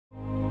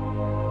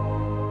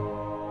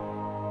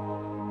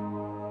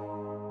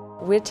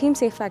We're Team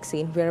Safe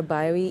Vaccine. We're a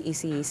BioE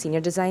ECE senior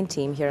design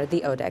team here at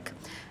the ODEC.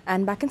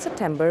 And back in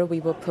September,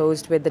 we were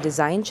posed with the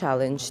design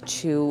challenge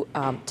to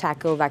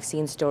tackle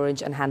vaccine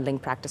storage and handling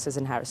practices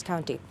in Harris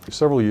County.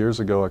 Several years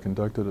ago, I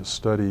conducted a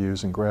study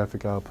using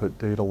graphic output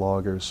data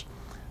loggers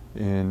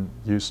in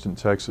Houston,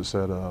 Texas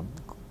at a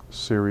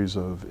series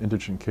of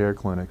indigent care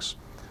clinics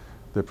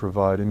that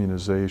provide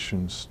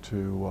immunizations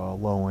to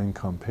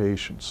low-income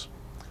patients.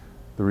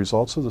 The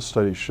results of the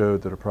study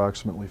showed that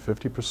approximately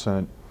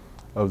 50%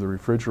 of the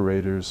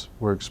refrigerators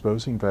were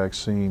exposing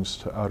vaccines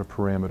to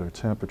out-of-parameter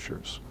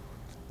temperatures,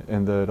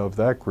 and that of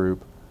that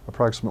group,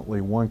 approximately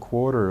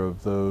 1/4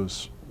 of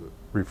those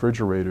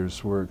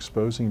refrigerators were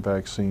exposing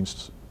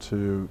vaccines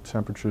to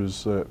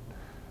temperatures that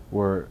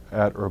were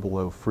at or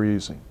below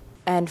freezing.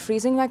 And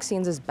freezing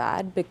vaccines is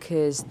bad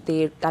because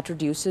that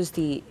reduces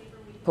the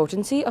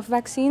potency of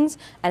vaccines,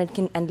 and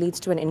it leads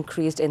to an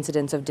increased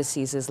incidence of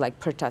diseases like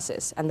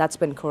pertussis, and that's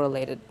been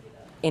correlated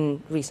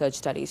in research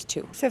studies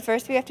too. So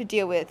first we have to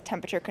deal with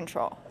temperature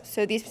control.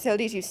 So these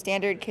facilities use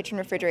standard kitchen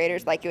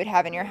refrigerators like you would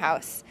have in your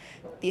house.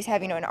 These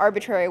have, an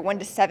arbitrary 1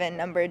 to 7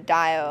 numbered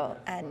dial,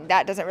 and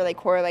that doesn't really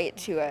correlate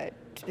to a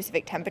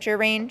specific temperature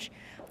range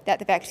that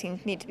the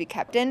vaccines need to be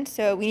kept in.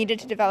 So we needed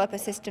to develop a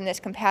system that's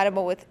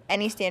compatible with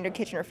any standard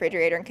kitchen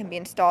refrigerator and can be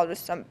installed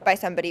by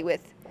somebody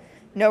with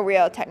no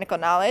real technical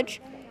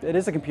knowledge. It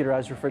is a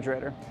computerized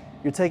refrigerator.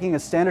 You're taking a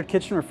standard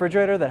kitchen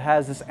refrigerator that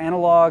has this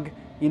analog,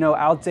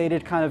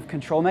 outdated kind of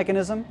control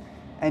mechanism,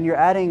 and you're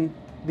adding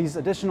these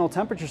additional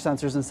temperature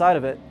sensors inside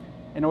of it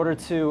in order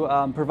to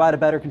provide a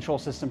better control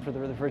system for the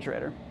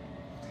refrigerator.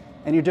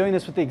 And you're doing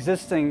this with the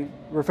existing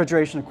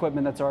refrigeration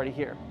equipment that's already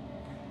here.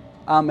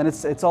 And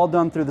it's all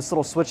done through this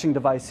little switching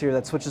device here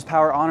that switches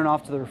power on and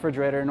off to the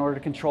refrigerator in order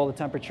to control the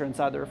temperature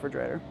inside the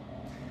refrigerator.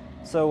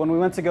 So when we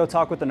went to go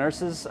talk with the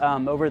nurses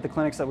over at the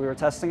clinics that we were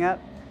testing at,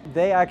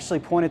 they actually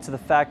pointed to the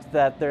fact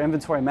that their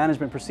inventory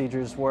management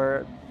procedures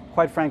were,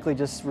 quite frankly,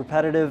 just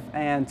repetitive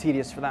and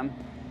tedious for them.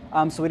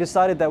 So we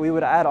decided that we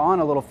would add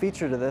on a little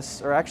feature to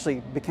this, or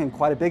actually became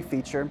quite a big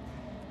feature,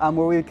 where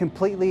we would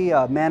completely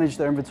manage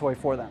their inventory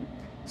for them.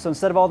 So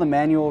instead of all the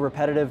manual,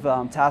 repetitive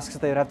tasks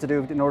that they would have to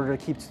do in order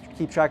to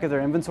keep track of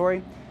their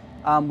inventory,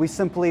 we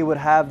simply would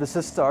have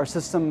our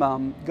system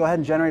go ahead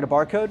and generate a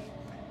barcode,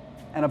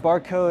 and the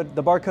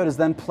barcode is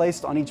then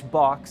placed on each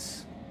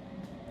box.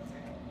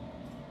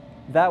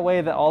 That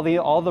way that all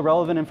the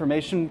relevant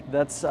information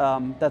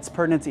that's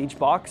pertinent to each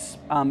box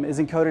is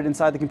encoded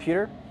inside the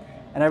computer.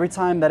 And every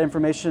time that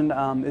information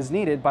is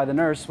needed by the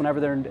nurse whenever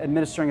they're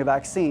administering a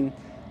vaccine,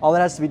 all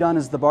that has to be done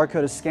is the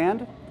barcode is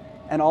scanned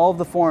and all of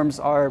the forms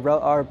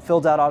are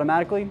filled out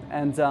automatically,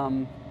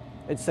 and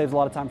it saves a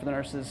lot of time for the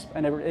nurses,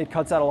 and it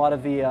cuts out a lot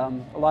of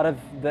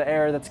the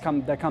error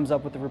that comes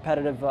up with the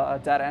repetitive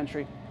data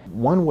entry.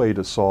 One way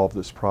to solve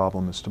this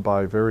problem is to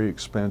buy very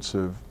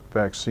expensive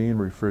vaccine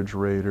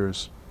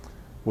refrigerators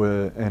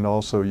and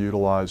also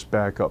utilize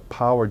backup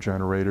power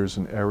generators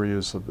in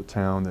areas of the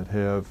town that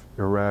have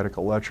erratic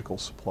electrical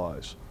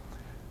supplies.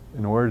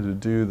 In order to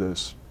do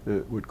this,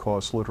 it would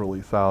cost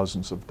literally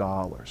thousands of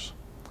dollars.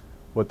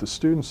 What the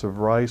students of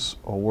Rice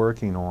are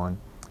working on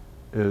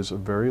is a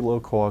very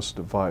low-cost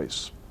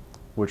device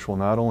which will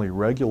not only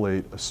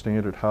regulate a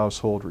standard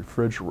household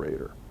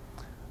refrigerator,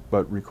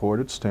 but record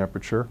its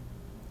temperature,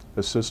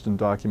 assist in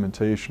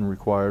documentation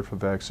required for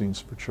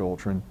vaccines for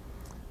children,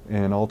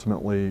 and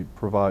ultimately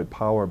provide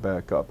power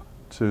backup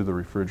to the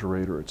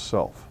refrigerator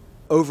itself.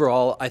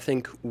 Overall, I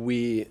think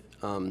we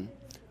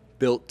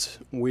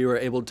were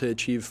able to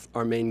achieve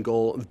our main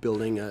goal of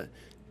building a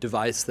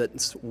device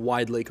that's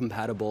widely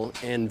compatible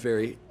and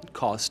very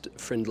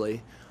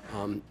cost-friendly,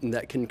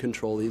 that can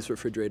control these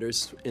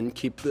refrigerators and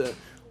keep the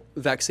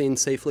vaccine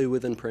safely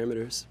within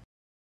parameters.